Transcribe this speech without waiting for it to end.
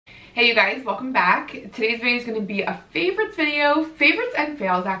Hey you guys, welcome back. Today's video is going to be a favorites video. Favorites and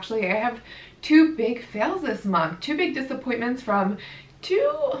fails, actually. I have two big fails this month. Two big disappointments from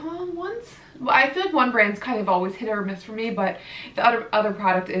I feel like one brand's kind of always hit or miss for me, but the other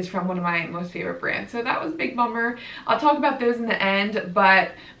product is from one of my most favorite brands. So that was a big bummer. I'll talk about those in the end,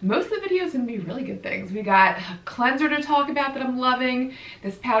 but most of the video is going to be really good things. We got a cleanser to talk about that I'm loving,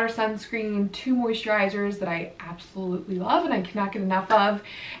 this powder sunscreen, two moisturizers that I absolutely love and I cannot get enough of,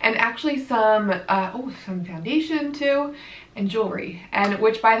 and actually some foundation too, and jewelry. And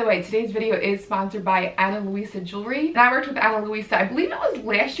which, by the way, today's video is sponsored by Luisa jewelry. And I worked with Luisa, I believe it was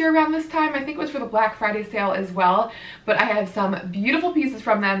last year around this time. I think it was for the Black Friday sale as well, but I have some beautiful pieces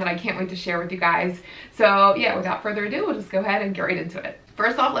from them that I can't wait to share with you guys. So yeah, without further ado, we'll just go ahead and get right into it.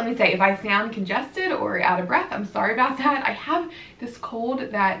 First off, let me say, if I sound congested or out of breath, I'm sorry about that. I have this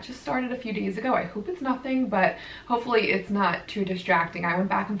cold that just started a few days ago. I hope it's nothing, but hopefully it's not too distracting. I went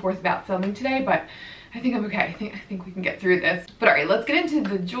back and forth about filming today, but I think I'm okay. I think we can get through this. But all right, let's get into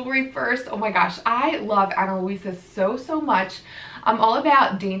the jewelry first. Oh my gosh, I love Luisa so much. I'm all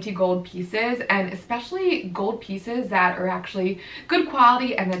about dainty gold pieces, and especially gold pieces that are actually good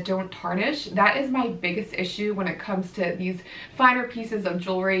quality and that don't tarnish. That is my biggest issue when it comes to these finer pieces of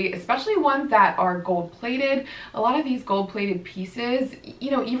jewelry, especially ones that are gold plated. A lot of these gold plated pieces, you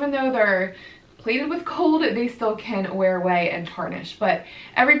know, even though they're plated with gold, they still can wear away and tarnish. But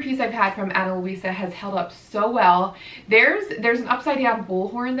every piece I've had from Luisa has held up so well. There's an upside down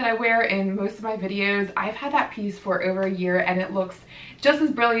bullhorn that I wear in most of my videos. I've had that piece for over a year and it looks just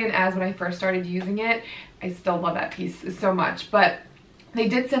as brilliant as when I first started using it. I still love that piece so much. But they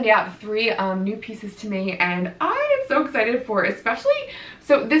did send out 3 new pieces to me, and I am so excited for it, especially,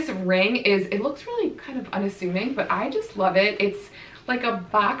 so this ring it looks really kind of unassuming, but I just love it. It's like a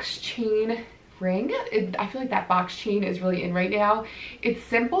box chain ring. I feel like that box chain is really in right now. It's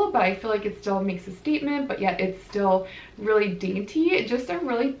simple, but I feel like it still makes a statement, but yet it's still really dainty. Just a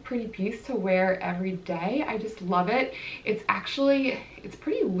really pretty piece to wear every day. I just love it. It's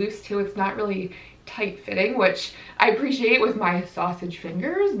pretty loose too. It's not really tight fitting, which I appreciate with my sausage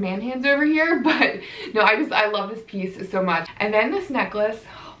fingers, man hands over here, but no, I love this piece so much. And then this necklace,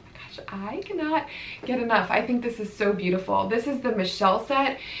 I cannot get enough. I think this is so beautiful. This is the Michelle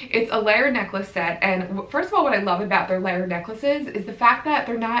set. It's a layered necklace set, and first of all, what I love about their layered necklaces is the fact that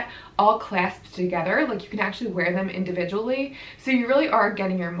they're not all clasped together. Like, you can actually wear them individually, so you really are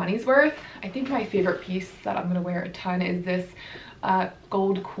getting your money's worth. I think my favorite piece that I'm gonna wear a ton is this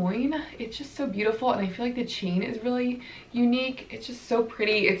gold coin. It's just so beautiful, and I feel like the chain is really unique. It's just so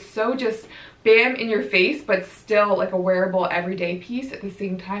pretty. It's so just bam in your face, but still like a wearable everyday piece at the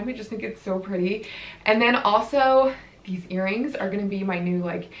same time. I just think it's so pretty. And then also, these earrings are going to be my new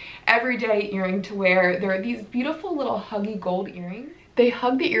like everyday earring to wear. They're these beautiful little huggy gold earrings. They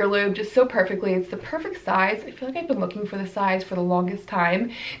hug the earlobe just so perfectly. It's the perfect size. I feel like I've been looking for the size for the longest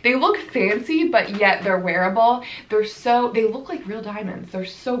time. They look fancy, but yet they're wearable. They look like real diamonds. They're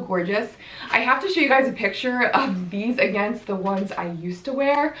so gorgeous. I have to show you guys a picture of these against the ones I used to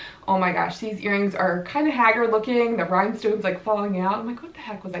wear. Oh my gosh, these earrings are kind of haggard looking. The rhinestones like falling out. I'm like, what the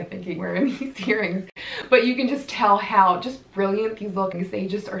heck was I thinking wearing these earrings? But you can just tell how just brilliant these look. They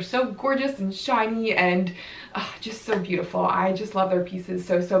just are so gorgeous and shiny and just so beautiful. I just love their pieces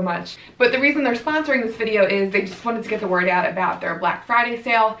so much. But the reason they're sponsoring this video is they just wanted to get the word out about their Black Friday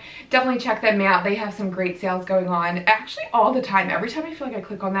sale. Definitely check them out. They have some great sales going on actually all the time. Every time I feel like I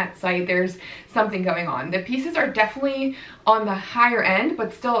click on that site, there's something going on. The pieces are definitely on the higher end,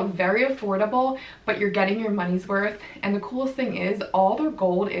 but still very affordable, but you're getting your money's worth. And the coolest thing is all their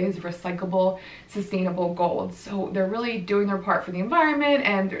gold is recyclable, sustainable gold. So they're really doing their part for the environment,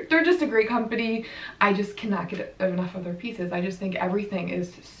 and they're just a great company. I just cannot get enough of their pieces. I just think everything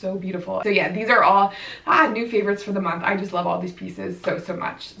is so beautiful. So yeah, these are all new favorites for the month. I just love all these pieces so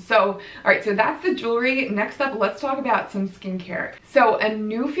much. So all right, so that's the jewelry. Next up, let's talk about some skincare. So a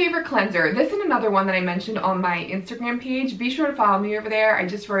new favorite cleanser. This is another one that I mentioned on my Instagram page. Be sure to follow me over there. I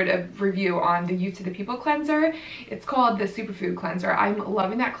just wrote a review on the Youth to the People cleanser. It's called the Superfood cleanser. I'm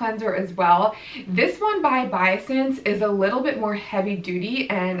loving that cleanser as well. This one by Biossance is a little bit more heavy duty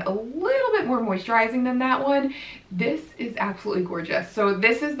and a little bit more moisturizing than that one. This is absolutely gorgeous. So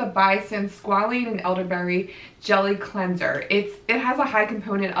this is the Biossance Squalane and Elderberry Jelly Cleanser. It has a high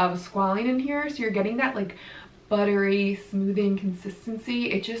component of squalane in here, so you're getting that like buttery, smoothing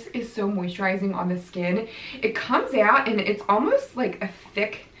consistency. It just is so moisturizing on the skin. It comes out and it's almost like a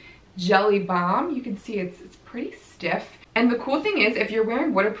thick jelly balm. You can see it's pretty stiff. And the cool thing is, if you're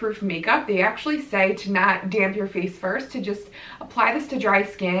wearing waterproof makeup, they actually say to not damp your face first, to just apply this to dry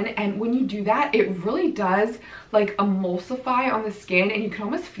skin. And when you do that, it really does like emulsify on the skin, and you can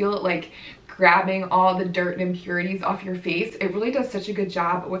almost feel it like grabbing all the dirt and impurities off your face. It really does such a good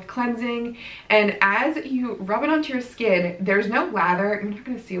job with cleansing. And as you rub it onto your skin, there's no lather. I'm not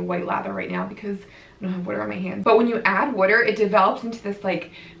going to see a white lather right now because I don't have water on my hands. But when you add water, it develops into this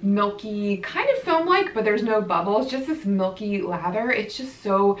like milky, kind of film-like, but there's no bubbles, just this milky lather. It's just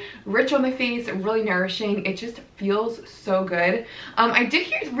so rich on the face, really nourishing. It just feels so good. I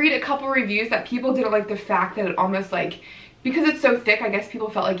did read a couple reviews that people didn't like the fact that it almost like, because it's so thick, I guess people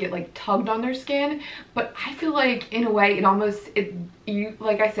felt like it like tugged on their skin. But I feel like in a way it almost,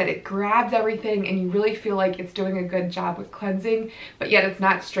 like I said, it grabs everything and you really feel like it's doing a good job with cleansing, but yet it's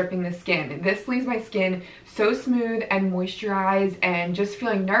not stripping the skin. This leaves my skin so smooth and moisturized and just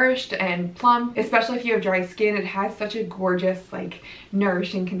feeling nourished and plump. Especially if you have dry skin, it has such a gorgeous, like,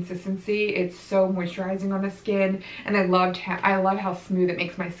 nourishing consistency. It's so moisturizing on the skin, and I love how smooth it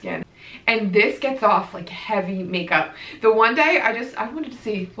makes my skin. And this gets off like heavy makeup. The one day I wanted to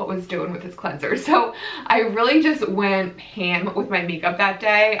see what it was doing with this cleanser, so I really just went ham with my makeup that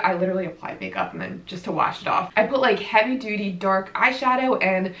day. I literally applied makeup and then just to wash it off. I put like heavy duty dark eyeshadow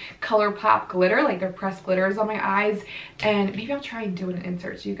and ColourPop glitter, like their pressed glitters on my eyes, and maybe I'll try and do an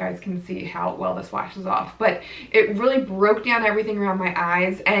insert so you guys can see how well this washes off. But it really broke down everything around my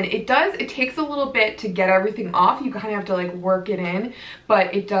eyes, and it takes a little bit to get everything off. You kind of have to like work it in,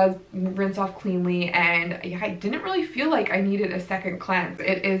 but it does rinse off cleanly. And yeah, I didn't really feel like I needed a second cleanse.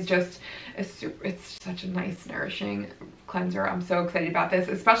 It is just it's such a nice nourishing cleanser. I'm so excited about this,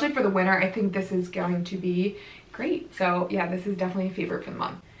 especially for the winter. I think this is going to be great. So yeah, this is definitely a favorite for the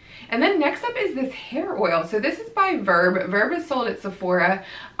month. And then next up is this hair oil. So this is by Verb. Verb is sold at Sephora.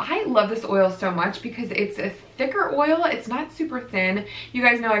 I love this oil so much because it's a thicker oil. It's not super thin. You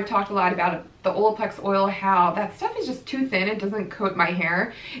guys know I've talked a lot about the Olaplex oil, how that stuff is just too thin. It doesn't coat my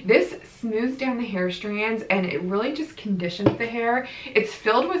hair. This smooths down the hair strands and it really just conditions the hair. It's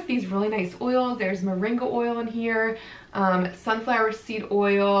filled with these really nice oils. There's moringa oil in here, sunflower seed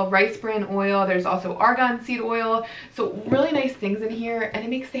oil, rice bran oil. There's also argan seed oil. So really nice things in here, and it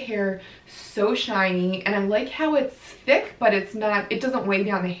makes the hair so shiny. And I like how it's thick, but it doesn't weigh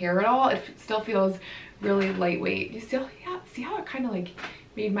down the hair at all. It still feels really lightweight. You still see how it kind of like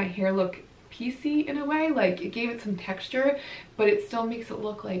made my hair look piecey in a way? Like it gave it some texture, but it still makes it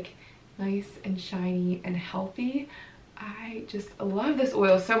look like nice and shiny and healthy. I just love this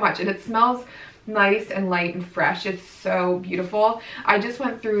oil so much, and it smells nice and light and fresh. It's so beautiful. I just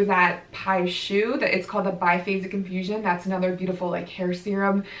went through that Pai Shu, that it's called the Biphasic Infusion. That's another beautiful like hair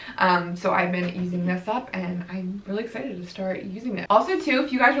serum. So I've been using this up and I'm really excited to start using it. Also too,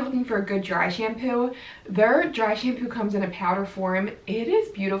 if you guys are looking for a good dry shampoo, their dry shampoo comes in a powder form. It is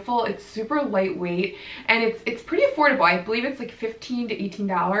beautiful. It's super lightweight and it's pretty affordable. I believe it's like $15 to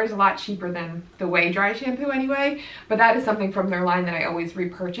 $18, a lot cheaper than the Way dry shampoo anyway, but that is something from their line that I always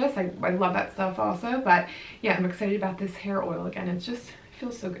repurchase. I love that stuff also. But yeah, I'm excited about this hair oil again. It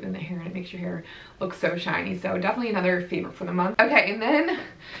feels so good in the hair and it makes your hair look so shiny. So definitely another favorite for the month. Okay, and then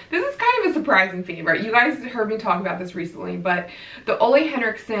this is kind of a surprising favorite. You guys heard me talk about this recently, but the Ole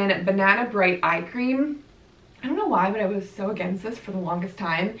Henriksen Banana Bright Eye Cream. I don't know why, but I was so against this for the longest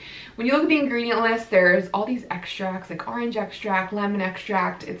time. When you look at the ingredient list, there's all these extracts, like orange extract, lemon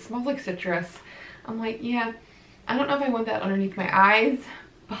extract. It smells like citrus. I'm like, yeah, I don't know if I want that underneath my eyes.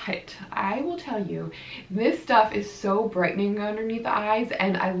 But I will tell you, this stuff is so brightening underneath the eyes,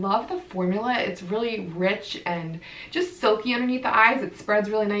 and I love the formula. It's really rich and just silky underneath the eyes. It spreads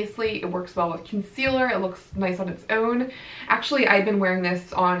really nicely. It works well with concealer. It looks nice on its own. Actually, I've been wearing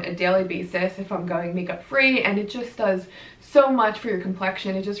this on a daily basis if I'm going makeup free, and it just does so much for your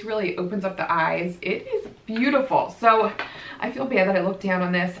complexion. It just really opens up the eyes. It is beautiful. So I feel bad that I looked down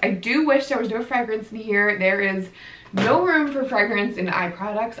on this. I do wish there was no fragrance in here. There is no room for fragrance in eye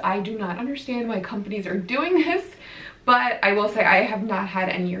products. I do not understand why companies are doing this, but I will say I have not had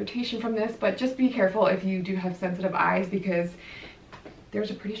any irritation from this, but just be careful if you do have sensitive eyes because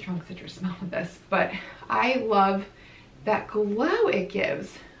there's a pretty strong citrus smell with this. But I love that glow it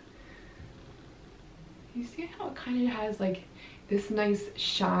gives. You see how it kind of has like this nice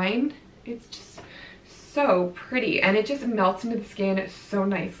shine? It's just so pretty, and it just melts into the skin so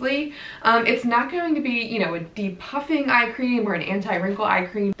nicely. It's not going to be, you know, a depuffing eye cream or an anti-wrinkle eye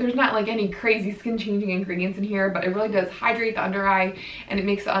cream. There's not like any crazy skin changing ingredients in here, but it really does hydrate the under eye and it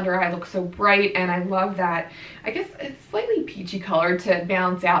makes the under eye look so bright. And I love that, I guess it's slightly peachy color to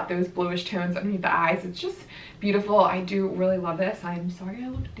balance out those bluish tones underneath the eyes. It's just beautiful. I do really love this. I'm sorry I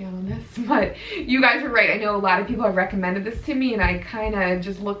looked down on this, but you guys were right. I know a lot of people have recommended this to me and I kind of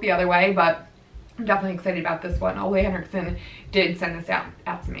just looked the other way, but I'm definitely excited about this one. Ole Henriksen did send this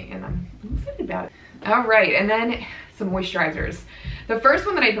out to me and I'm excited about it. All right, and then some moisturizers. The first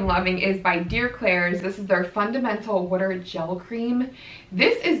one that I've been loving is by Dear Claire's. This is their Fundamental Water Gel Cream.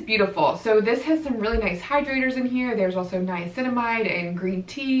 This is beautiful. So this has some really nice hydrators in here. There's also niacinamide and green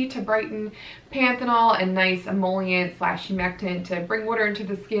tea to brighten, panthenol and nice emollient / humectant to bring water into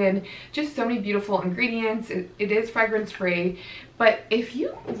the skin. Just so many beautiful ingredients. It is fragrance free, but if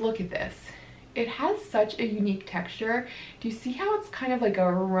you look at this, it has such a unique texture. Do you see how it's kind of like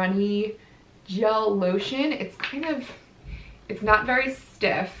a runny gel lotion? It's not very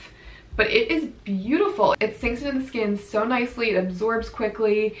stiff, but it is beautiful. It sinks into the skin so nicely, it absorbs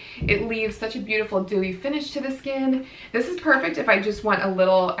quickly, it leaves such a beautiful dewy finish to the skin. This is perfect if I just want a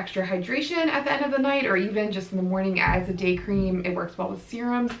little extra hydration at the end of the night or even just in the morning as a day cream. It works well with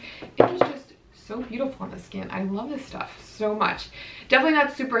serums. It is just so beautiful on the skin. I love this stuff so much. Definitely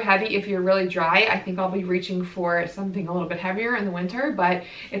not super heavy if you're really dry. I think I'll be reaching for something a little bit heavier in the winter, but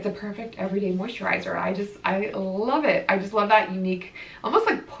it's a perfect everyday moisturizer. I love it. I just love that unique, almost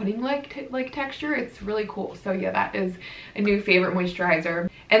like pudding-like texture. It's really cool. So yeah, that is a new favorite moisturizer.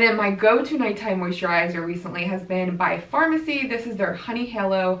 And then my go-to nighttime moisturizer recently has been by Pharmacy. This is their Honey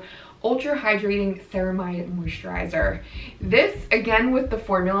Halo Ultra Hydrating Ceramide Moisturizer. This, again with the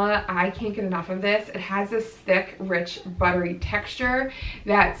formula, I can't get enough of this. It has this thick, rich, buttery texture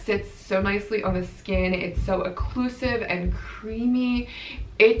that sits so nicely on the skin. It's so occlusive and creamy.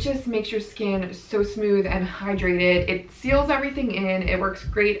 It just makes your skin so smooth and hydrated. It seals everything in. It works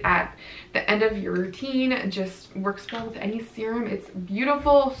great at the end of your routine. It just works well with any serum. It's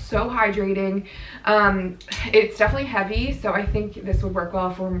beautiful, so hydrating. It's definitely heavy, so I think this would work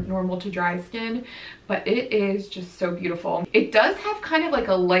well for normal to dry skin, but it is just so beautiful. It does have kind of like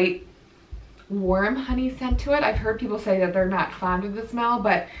a light, warm honey scent to it. I've heard people say that they're not fond of the smell,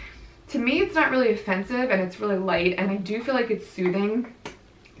 but to me it's not really offensive and it's really light, and I do feel like it's soothing.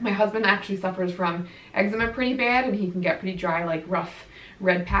 My husband actually suffers from eczema pretty bad and he can get pretty dry, like rough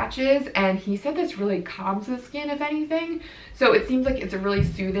red patches, and he said this really calms the skin if anything. So it seems like it's really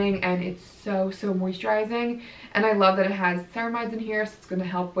soothing and it's so moisturizing, and I love that it has ceramides in here, so it's going to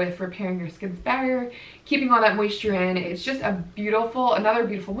help with repairing your skin's barrier, keeping all that moisture in. It's just a beautiful, another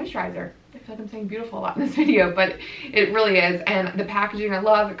beautiful moisturizer. I feel like I'm saying beautiful a lot in this video, but it really is. And the packaging I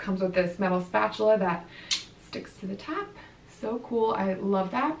love. It comes with this metal spatula that sticks to the top. So cool. I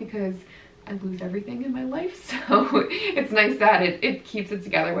love that because I lose everything in my life, so it's nice that it keeps it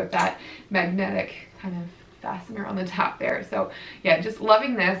together with that magnetic kind of fastener on the top there. So yeah, just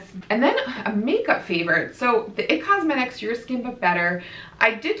loving this. And then a makeup favorite, so the IT Cosmetics Your Skin But Better.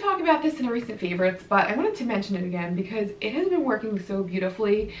 I did talk about this in a recent favorites, but I wanted to mention it again because it has been working so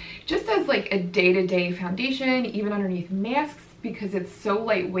beautifully just as like a day-to-day foundation, even underneath masks, because it's so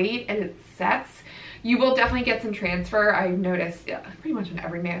lightweight and it sets. You will definitely get some transfer. I've noticed pretty much on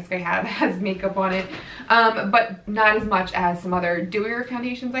every mask I have has makeup on it, but not as much as some other dewier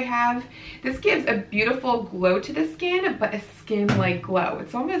foundations I have. This gives a beautiful glow to the skin, but a skin-like glow.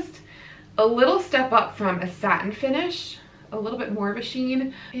 It's almost a little step up from a satin finish, a little bit more of a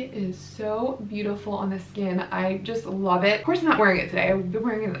sheen. It is so beautiful on the skin. I just love it. Of course I'm not wearing it today. I've been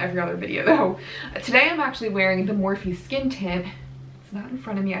wearing it in every other video though. Today I'm actually wearing the Morphe Skin Tint. Not in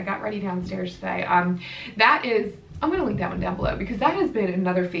front of me. I got ready downstairs today. That is, I'm gonna link that one down below because that has been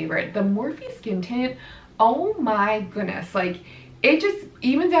another favorite. The Morphe Skin Tint, oh my goodness, like it just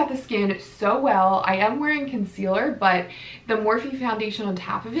evens out the skin so well. I am wearing concealer, but the Morphe foundation on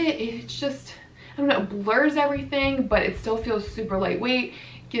top of it, it's just, I don't know, blurs everything, but it still feels super lightweight.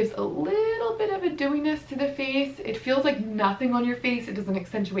 Gives a little bit of a dewiness to the face. It feels like nothing on your face. It doesn't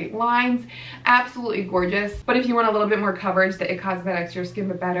accentuate lines. Absolutely gorgeous. But if you want a little bit more coverage, the IT Cosmetics Your Skin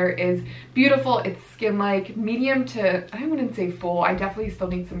But Better is beautiful. It's skin-like, medium to, I wouldn't say full. I definitely still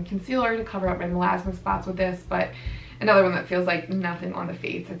need some concealer to cover up my melasma spots with this, but another one that feels like nothing on the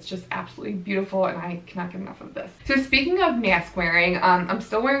face. It's just absolutely beautiful and I cannot get enough of this. So speaking of mask wearing, I'm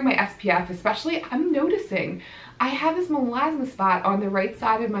still wearing my SPF, especially I'm noticing I have this melasma spot on the right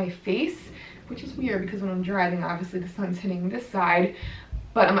side of my face, which is weird because when I'm driving, obviously the sun's hitting this side.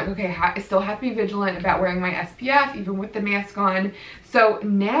 But I'm like, okay, I still have to be vigilant about wearing my SPF, even with the mask on. So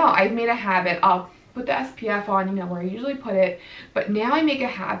now I've made a habit, I'll put the SPF on, you know, where I usually put it. But now I make a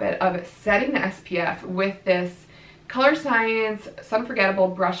habit of setting the SPF with this Color Science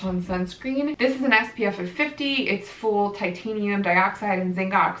Sunforgettable Brush On Sunscreen. This is an SPF of 50. It's full titanium dioxide and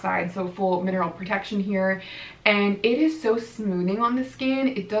zinc oxide, so full mineral protection here. and it is so smoothing on the skin.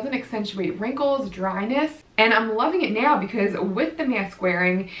 It doesn't accentuate wrinkles, dryness, and I'm loving it now because with the mask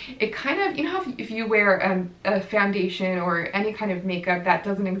wearing, it kind of, you know how if you wear a foundation or any kind of makeup that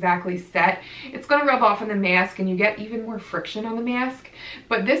doesn't exactly set, it's going to rub off on the mask and you get even more friction on the mask.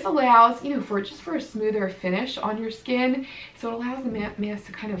 But this allows, you know, for a smoother finish on your skin. So it allows the mask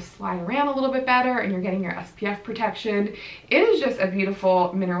to kind of slide around a little bit better, and you're getting your SPF protection. It is just a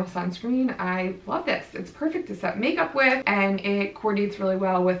beautiful mineral sunscreen. I love this. It's perfect to set makeup with, and it coordinates really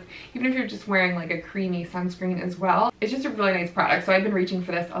well with, even if you're just wearing like a creamy sunscreen as well. It's just a really nice product. So I've been reaching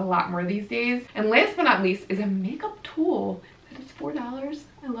for this a lot more these days. And last but not least is a makeup tool. It's $4.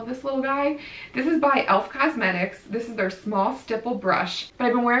 I love this little guy. This is by e.l.f. Cosmetics. This is their small stipple brush. But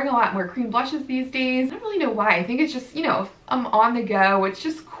I've been wearing a lot more cream blushes these days. I don't really know why. I think it's just, you know, if I'm on the go. It's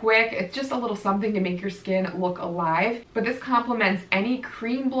just quick. It's just a little something to make your skin look alive. But this complements any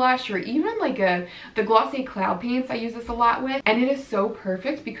cream blush or even like the Glossier Cloud Paints. I use this a lot with. And it is so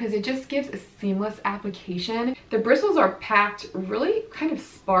perfect because it just gives a seamless application. The bristles are packed really kind of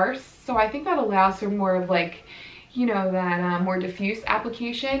sparse. So I think that allows for more of like, you know, that more diffuse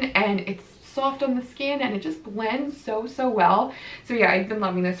application, and it's soft on the skin and it just blends so well. So yeah, I've been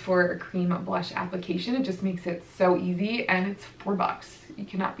loving this for a cream blush application. It just makes it so easy, and it's $4. You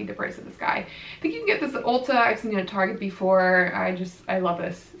cannot beat the price of this guy. I think you can get this at Ulta. I've seen it at Target before. I love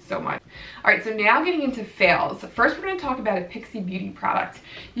this so much. All right, so now getting into fails. First, we're going to talk about a Pixi beauty product.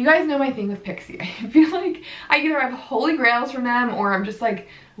 You guys know my thing with Pixi. I feel like I either have holy grails from them, or I'm just like,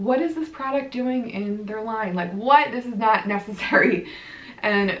 what is this product doing in their line? Like, what? This is not necessary.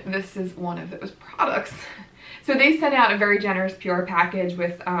 And this is one of those products. So they sent out a very generous PR package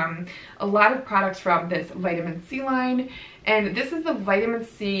with a lot of products from this vitamin C line. And this is the Vitamin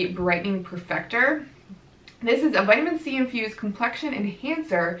C Brightening Perfector. This is a vitamin C infused complexion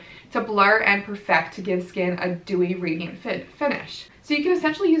enhancer to blur and perfect to give skin a dewy, radiant finish. So you can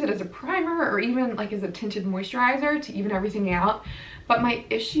essentially use it as a primer or even like as a tinted moisturizer to even everything out. But my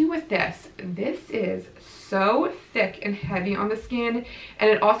issue with this is so thick and heavy on the skin, and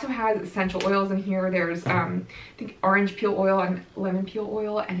it also has essential oils in here. There's I think orange peel oil and lemon peel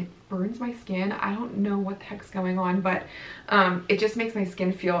oil, and it burns my skin. I don't know what the heck's going on, but it just makes my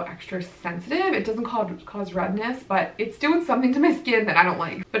skin feel extra sensitive. It doesn't cause redness, but it's doing something to my skin that I don't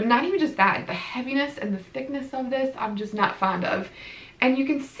like. But not even just that, the heaviness and the thickness of this, I'm just not fond of. And you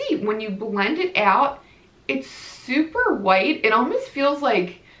can see when you blend it out, it's super white. It almost feels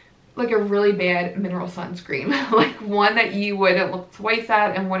like a really bad mineral sunscreen, like one that you wouldn't look twice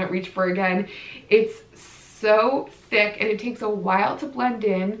at and wouldn't reach for again. It's so thick and it takes a while to blend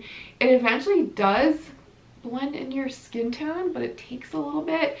in. It eventually does blend in your skin tone, but it takes a little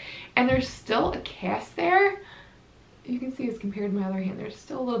bit, and there's still a cast there. You can see as compared to my other hand, there's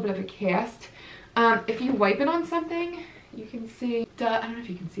still a little bit of a cast. If you wipe it on something, you can see, I don't know if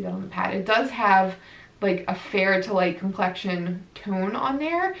you can see that on the pad, it does have like a fair to light complexion tone on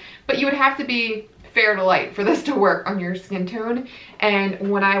there, but you would have to be fair to light for this to work on your skin tone.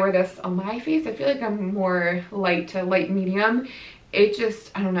 And when I wear this on my face, I feel like I'm more light to light medium. It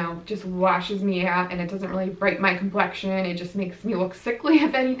just, I don't know, just washes me out, and it doesn't really brighten my complexion. It just makes me look sickly,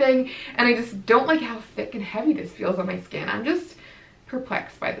 if anything. And I just don't like how thick and heavy this feels on my skin. I'm just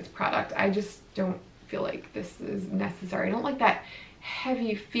perplexed by this product. I just don't feel like this is necessary. I don't like that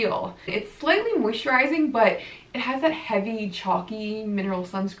heavy feel. It's slightly moisturizing, but it has that heavy, chalky mineral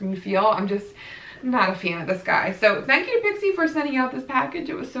sunscreen feel. I'm just not a fan of this guy. So thank you to Pixi for sending out this package.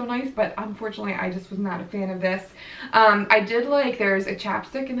 It was so nice, but unfortunately I just was not a fan of this. I did like, there's a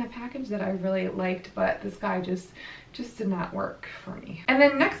chapstick in that package that I really liked, but this guy just did not work for me. And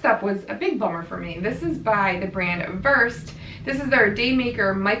then next up was a big bummer for me. This is by the brand Versed. This is their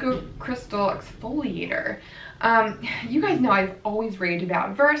Daymaker Microcrystal Exfoliator. You guys know I've always raved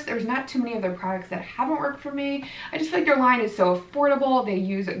about Versed. There's not too many of their products that haven't worked for me. I just feel like their line is so affordable. They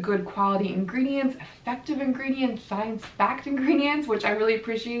use good quality ingredients, effective ingredients, science-backed ingredients, which I really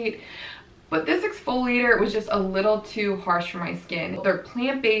appreciate. But this exfoliator was just a little too harsh for my skin. They're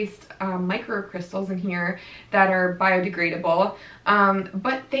plant-based microcrystals in here that are biodegradable,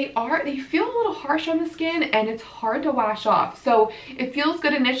 but they feel a little harsh on the skin, and it's hard to wash off. So it feels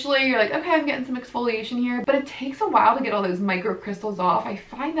good initially. You're like, okay, I'm getting some exfoliation here, but it takes a while to get all those microcrystals off. I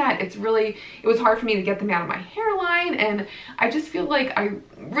find that it was hard for me to get them out of my hairline, and I just feel like I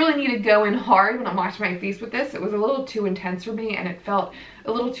really need to go in hard when I'm washing my face with this. It was a little too intense for me, and it felt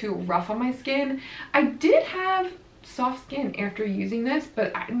a little too rough on my skin. I did have soft skin after using this,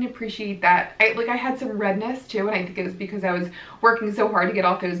 but I didn't appreciate that. I had some redness too, and I think it was because I was working so hard to get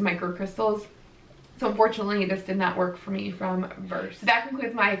off those microcrystals. So unfortunately, this did not work for me from Verse. So that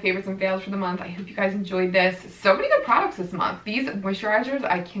concludes my favorites and fails for the month. I hope you guys enjoyed this. So many good products this month. These moisturizers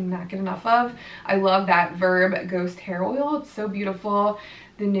I cannot get enough of. I love that Verb Ghost Hair Oil. It's so beautiful.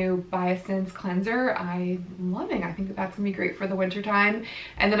 The new Biosense cleanser, I'm loving. I think that that's gonna be great for the winter time.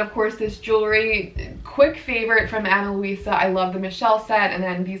 And then of course this jewelry, quick favorite from Luisa. I love the Michelle set, and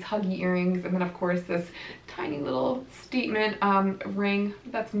then these huggy earrings, and then of course this tiny little statement ring.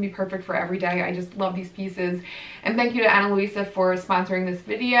 That's gonna be perfect for every day. I just love these pieces. And thank you to Luisa for sponsoring this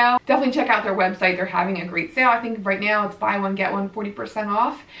video. Definitely check out their website. They're having a great sale. I think right now it's buy one get one 40%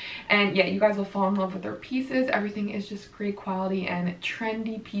 off. And yeah, you guys will fall in love with their pieces. Everything is just great quality and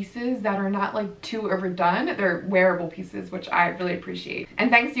trendy pieces that are not like too overdone. They're wearable pieces, which I really appreciate. And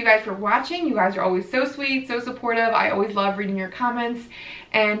thanks to you guys for watching. You guys are always so sweet, so supportive. I always love reading your comments.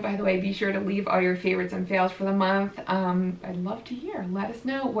 And by the way, be sure to leave all your favorites and fails for the month. I'd love to hear. Let us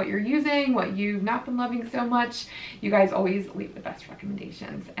know what you're using, what you've not been loving so much. You guys always leave the best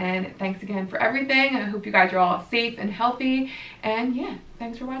recommendations. And thanks again for everything. I hope you guys are all safe and healthy. And yeah,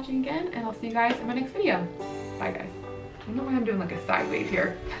 thanks for watching again, and I'll see you guys in my next video. Bye guys. I don't know why I'm doing like a side wave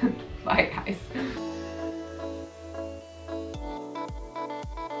here. Bye guys.